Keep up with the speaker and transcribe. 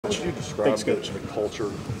Could you describe the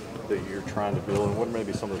culture that you're trying to build, and what may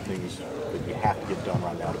be some of the things that you have to get done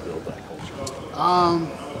right now to build that culture?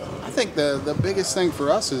 I think the biggest thing for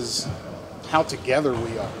us is how together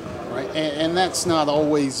we are, right? And that's not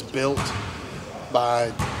always built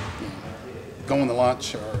by going to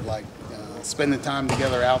lunch or like spending time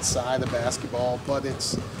together outside of basketball, but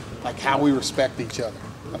it's like how we respect each other.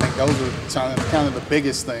 I think those are kind of the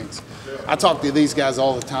biggest things. I talk to these guys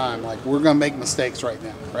all the time, like we're going to make mistakes right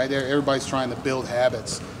now, right? Everybody's trying to build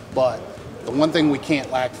habits, but the one thing we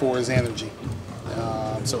can't lack for is energy.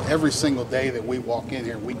 So every single day that we walk in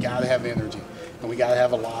here, we got to have energy, and we got to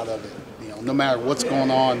have a lot of it. No matter what's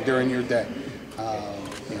going on during your day.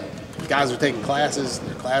 Guys are taking classes.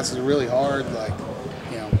 Their classes are really hard. Like,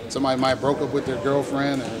 somebody might have broke up with their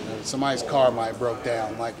girlfriend, or somebody's car might have broke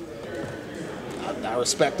down. Like, I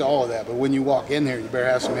respect all of that, but when you walk in here, you better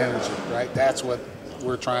have some energy, right? That's what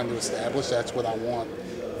we're trying to establish. That's what I want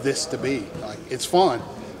this to be. Like, it's fun,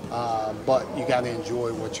 but you got to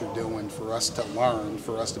enjoy what you're doing for us to learn,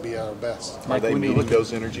 for us to be at our best. Are they meeting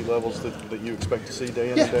those energy levels that you expect to see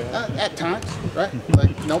day in and day out? At times, right?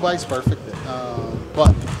 Like, nobody's perfect,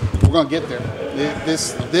 but we're going to get there.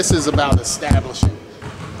 This is about establishing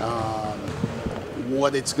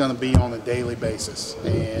what it's going to be on a daily basis,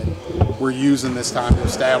 and we're using this time to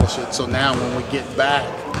establish it. So now when we get back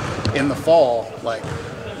in the fall, like,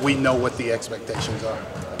 we know what the expectations are.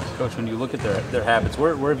 Coach, when you look at their habits,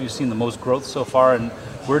 where have you seen the most growth so far, and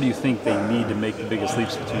where do you think they need to make the biggest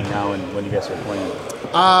leaps between now and when you guys are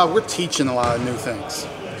playing? We're teaching a lot of new things.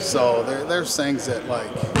 So there's things that, like,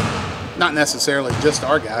 not necessarily just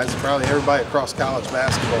our guys, probably everybody across college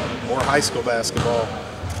basketball or high school basketball,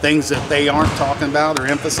 things that they aren't talking about or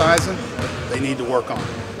emphasizing, they need to work on.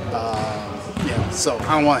 So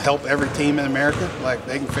I don't want to help every team in America. Like,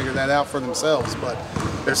 they can figure that out for themselves. But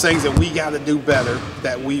there's things that we got to do better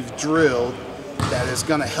that we've drilled that is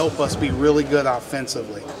going to help us be really good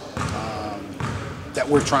offensively, that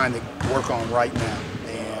we're trying to work on right now.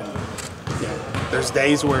 And there's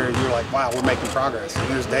days where you're like, wow, we're making progress. And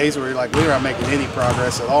there's days where you're like, we're not making any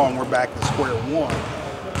progress at all, and we're back to square one.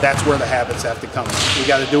 That's where the habits have to come in. We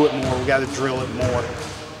got to do it more. We got to drill it more.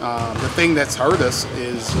 The thing that's hurt us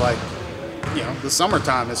is, like, the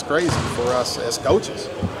summertime is crazy for us as coaches.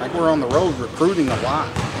 Like, we're on the road recruiting a lot,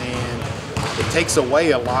 and it takes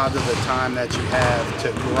away a lot of the time that you have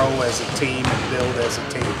to grow as a team and build as a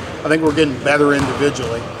team. I think we're getting better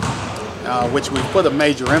individually, which we've put a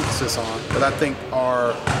major emphasis on, but I think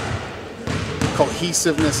our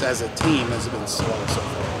cohesiveness as a team has been slow so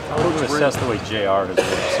far. How would you assess the way JR has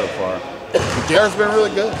been so far? JR's been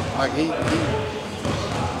really good. Like,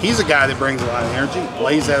 he's a guy that brings a lot of energy,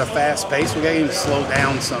 plays at a fast pace. We got to slow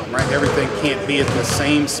down some, right? Everything can't be at the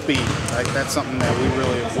same speed, right? That's something that we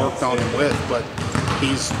really have worked on him with, but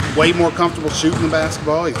he's way more comfortable shooting the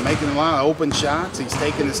basketball. He's making a lot of open shots. He's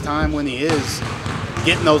taking his time when he is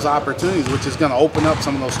getting those opportunities, which is going to open up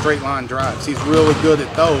some of those straight line drives. He's really good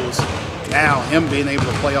at those. Now, him being able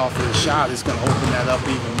to play off of his shot is going to open that up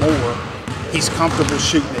even more. He's comfortable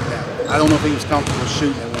shooting it now. I don't know if he was comfortable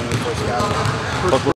shooting it when we first got him.